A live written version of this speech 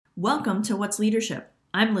Welcome to What's Leadership?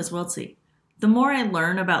 I'm Liz Wiltsey. The more I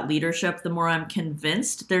learn about leadership, the more I'm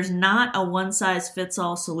convinced there's not a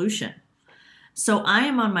one-size-fits-all solution. So I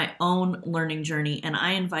am on my own learning journey, and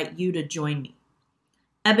I invite you to join me.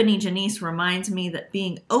 Ebony Janice reminds me that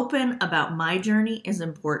being open about my journey is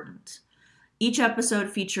important. Each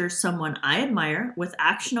episode features someone I admire with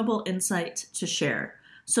actionable insight to share.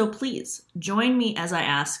 So please join me as I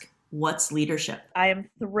ask, what's leadership? I am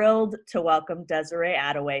thrilled to welcome Desiree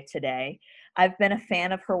Adaway today. I've been a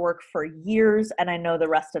fan of her work for years, and I know the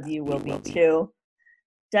rest of you will be too.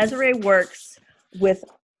 Desiree works with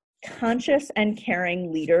conscious and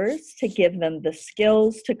caring leaders to give them the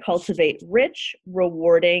skills to cultivate rich,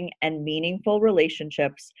 rewarding, and meaningful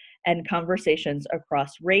relationships and conversations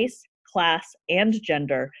across race, class, and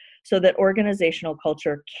gender so that organizational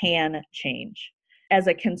culture can change. As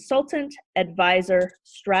a consultant, advisor,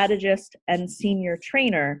 strategist, and senior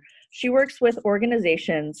trainer, she works with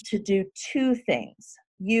organizations to do two things: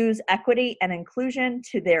 use equity and inclusion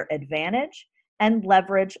to their advantage and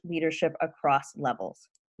leverage leadership across levels.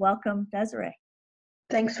 Welcome, Desiree.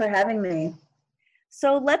 Thanks for having me.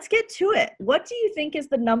 So let's get to it. What do you think is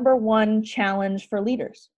the number one challenge for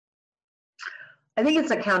leaders? I think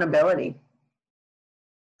it's accountability.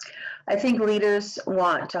 I think leaders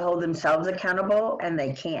want to hold themselves accountable and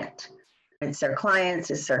they can't. It's their clients,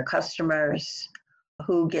 it's their customers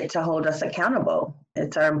who get to hold us accountable.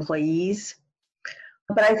 It's our employees.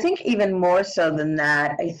 But I think even more so than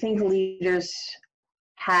that, I think leaders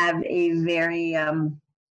have a very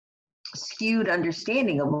skewed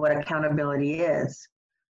understanding of what accountability is.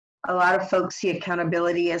 A lot of folks see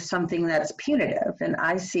accountability as something that's punitive, and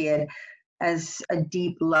I see it as a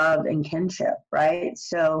deep love and kinship, right?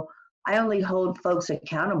 So I only hold folks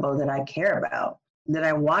accountable that I care about, that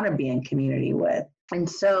I want to be in community with. And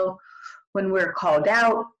so when we're called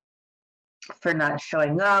out for not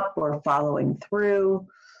showing up or following through,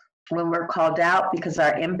 when we're called out because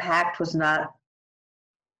our impact was not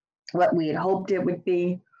what we had hoped it would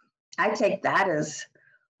be, I take that as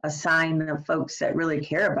a sign of folks that really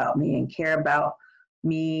care about me and care about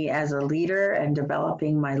me as a leader and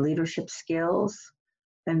developing my leadership skills.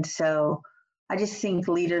 And so I just think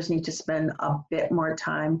leaders need to spend a bit more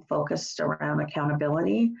time focused around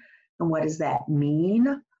accountability and what does that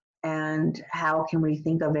mean and how can we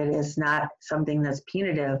think of it as not something that's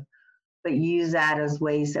punitive, but use that as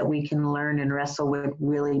ways that we can learn and wrestle with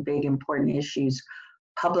really big, important issues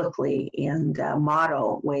publicly and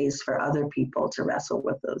model ways for other people to wrestle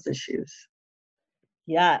with those issues.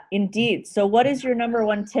 Yeah, indeed. So what is your number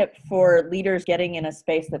one tip for leaders getting in a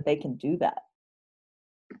space that they can do that?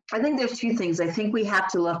 I think there's two things. I think we have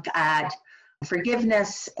to look at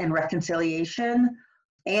forgiveness and reconciliation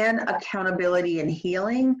and accountability and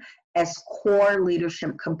healing as core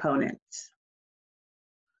leadership components.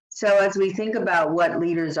 So as we think about what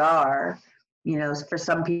leaders are, for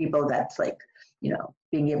some people that's like,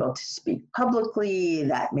 being able to speak publicly,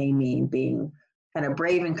 that may mean being kind of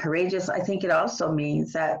brave and courageous. I think it also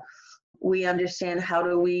means that we understand how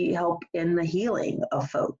do we help in the healing of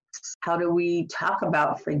folks? How do we talk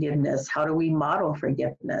about forgiveness? How do we model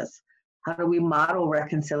forgiveness? How do we model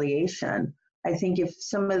reconciliation? I think if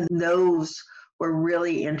some of those were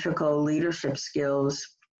really integral leadership skills,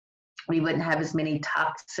 we wouldn't have as many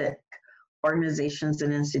toxic organizations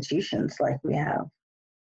and institutions like we have.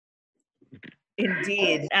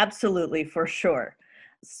 Indeed, absolutely, for sure.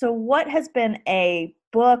 So what has been a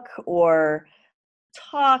book or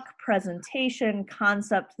talk, presentation,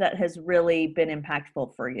 concept that has really been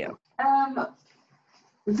impactful for you?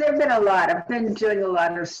 There have been a lot. I've been doing a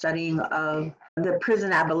lot of studying of the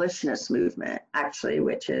prison abolitionist movement, actually,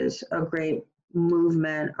 which is a great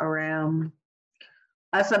movement around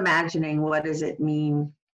us imagining what does it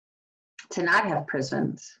mean to not have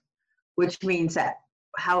prisons, which means that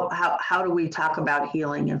how do we talk about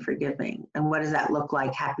healing and forgiving, and what does that look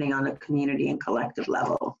like happening on a community and collective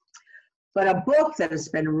level? But a book that has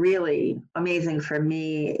been really amazing for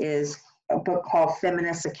me is a book called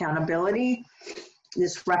Feminist Accountability: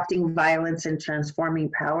 Disrupting Violence and Transforming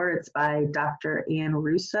Power. It's by Dr. Anne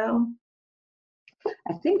Russo.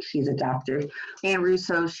 I think she's a doctor. Anne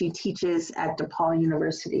Russo, she teaches at DePaul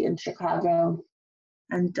University in Chicago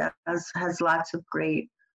and has does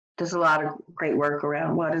a lot of great work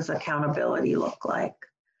around what does accountability look like.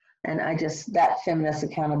 And that Feminist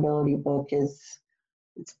Accountability book it's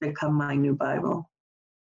become my new Bible.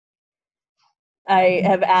 I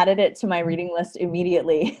have added it to my reading list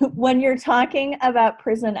immediately. When you're talking about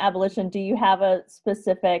prison abolition, do you have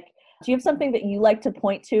something that you like to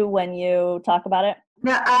point to when you talk about it?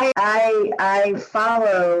 No, I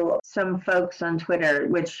follow some folks on Twitter,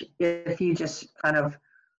 which if you just kind of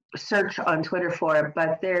search on Twitter for it,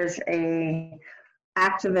 but there's a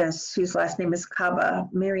activist whose last name is Kaba,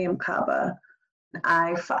 Miriam Kaba.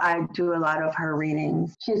 I do a lot of her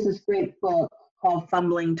readings. She has this great book called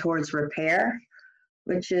Fumbling Towards Repair,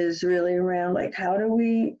 which is really around like how do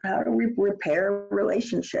we repair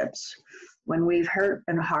relationships when we've hurt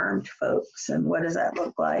and harmed folks, and what does that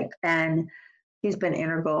look like? And he's been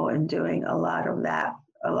integral in doing a lot of that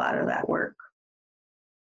work.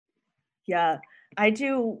 Yeah, I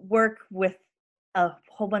do work with a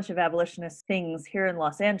whole bunch of abolitionist things here in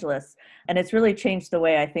Los Angeles, and it's really changed the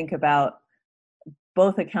way I think about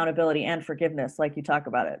both accountability and forgiveness, like you talk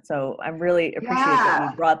about it. So I'm really appreciate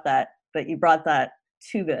that you brought that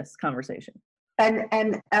to this conversation.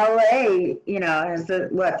 And LA, has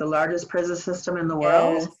the largest prison system in the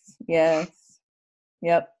world? Yes.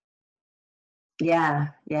 Yep. Yeah.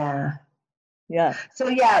 So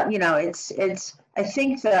it's I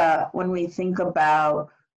think that when we think about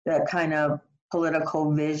the kind of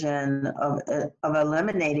political vision of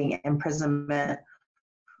eliminating imprisonment,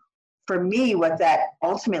 for me, what that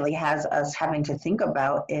ultimately has us having to think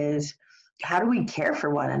about is how do we care for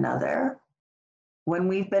one another when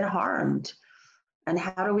we've been harmed? And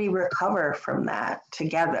how do we recover from that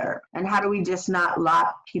together? And how do we just not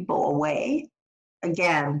lock people away?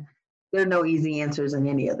 Again, there are no easy answers in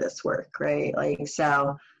any of this work, right?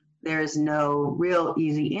 So there's no real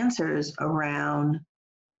easy answers around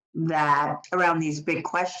these big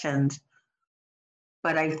questions.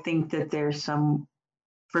 But I think that there's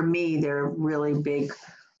for me, they're really big.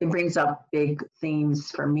 It brings up big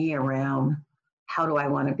themes for me around how do I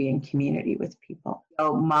want to be in community with people?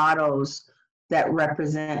 So models that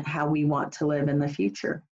represent how we want to live in the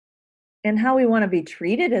future. And how we want to be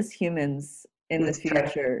treated as humans in the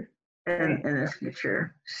future. In the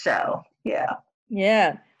future. So, yeah.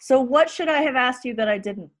 Yeah. So what should I have asked you that I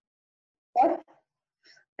didn't? I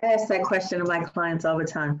ask that question to my clients all the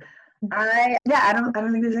time. I don't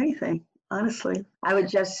think there's anything, honestly. I would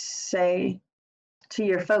just say to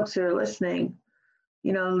your folks who are listening,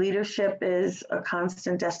 leadership is a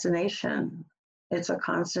constant destination. It's a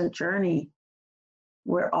constant journey.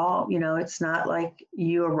 We're all, it's not like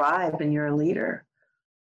you arrive and you're a leader.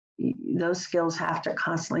 Those skills have to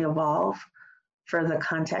constantly evolve for the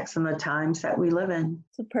context and the times that we live in.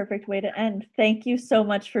 It's a perfect way to end. Thank you so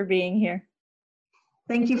much for being here.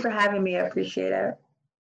 Thank you for having me. I appreciate it.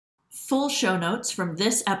 Full show notes from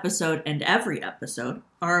this episode and every episode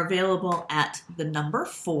are available at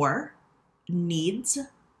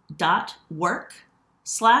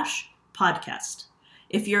 4needs.work/podcast.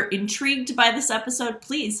 If you're intrigued by this episode,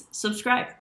 please subscribe.